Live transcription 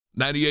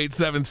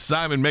98.7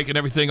 Simon making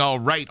everything all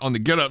right on the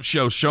Get Up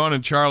Show. Sean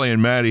and Charlie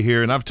and Maddie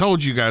here. And I've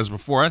told you guys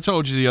before, I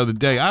told you the other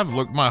day, I've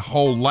looked my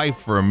whole life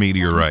for a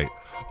meteorite.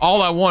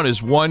 All I want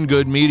is one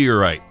good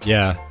meteorite.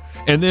 Yeah.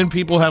 And then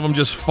people have them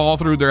just fall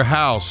through their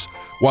house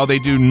while they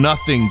do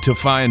nothing to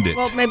find it.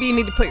 Well, maybe you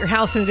need to put your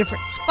house in a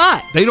different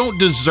spot. They don't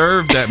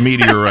deserve that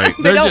meteorite.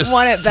 They They're don't just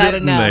want it bad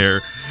sitting enough.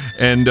 there.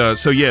 And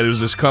there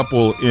was this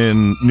couple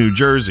in New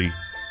Jersey,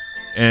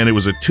 and it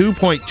was a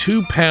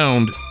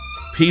 2.2-pound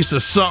piece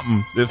of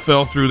something that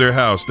fell through their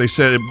house. They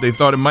said they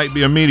thought it might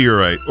be a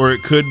meteorite, or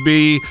it could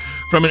be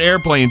from an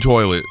airplane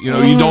toilet. You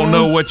know, you don't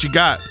know what you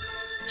got.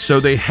 So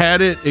they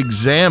had it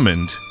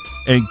examined,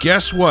 and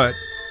guess what?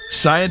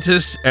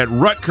 Scientists at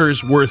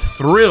Rutgers were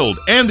thrilled,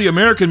 and the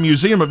American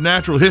Museum of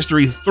Natural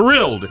History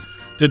thrilled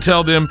to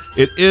tell them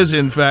it is,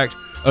 in fact,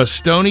 a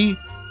stony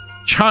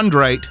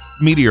chondrite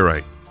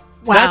meteorite.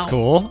 Wow. That's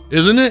cool.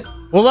 Isn't it?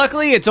 Well,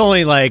 luckily, it's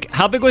only like,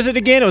 how big was it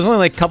again? It was only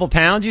like a couple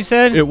pounds, you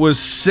said? It was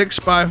 6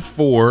 by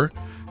 4,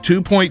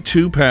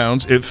 2.2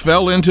 pounds. It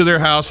fell into their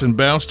house and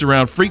bounced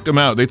around, freaked them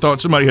out. They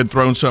thought somebody had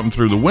thrown something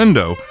through the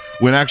window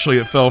when actually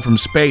it fell from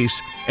space.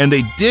 And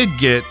they did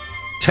get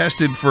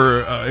tested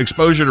for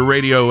exposure to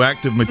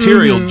radioactive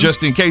material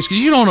just in case,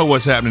 because you don't know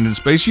what's happening in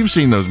space. You've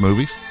seen those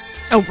movies.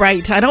 Oh,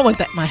 right. I don't want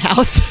that in my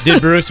house.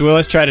 Did Bruce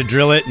Willis try to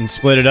drill it and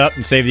split it up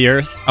and save the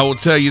Earth? I will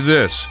tell you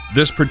this.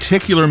 This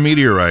particular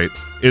meteorite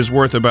is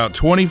worth about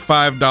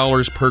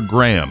 $25 per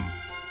gram.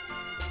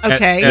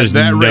 Okay. There's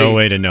that no rate,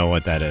 way to know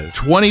what that is.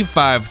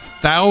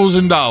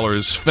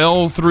 $25,000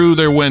 fell through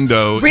their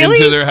window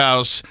into their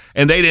house,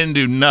 and they didn't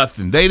do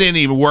nothing. They didn't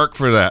even work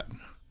for that.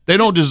 They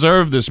don't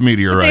deserve this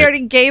meteorite. They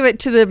already gave it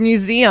to the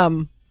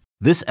museum.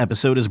 This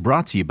episode is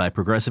brought to you by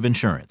Progressive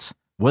Insurance.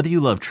 Whether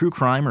you love true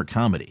crime or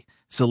comedy,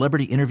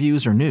 celebrity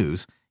interviews or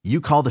news, you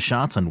call the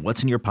shots on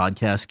what's in your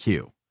podcast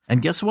queue.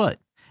 And guess what?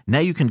 Now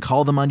you can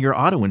call them on your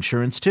auto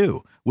insurance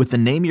too with the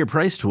Name Your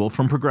Price tool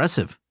from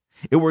Progressive.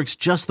 It works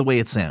just the way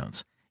it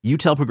sounds. You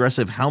tell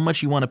Progressive how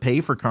much you want to pay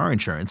for car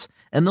insurance,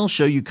 and they'll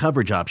show you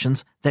coverage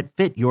options that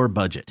fit your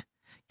budget.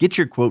 Get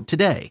your quote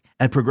today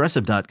at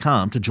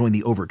Progressive.com to join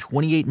the over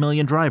 28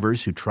 million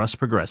drivers who trust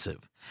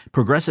Progressive.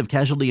 Progressive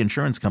Casualty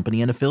Insurance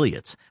Company and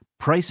Affiliates.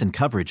 Price and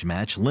coverage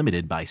match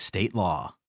limited by state law.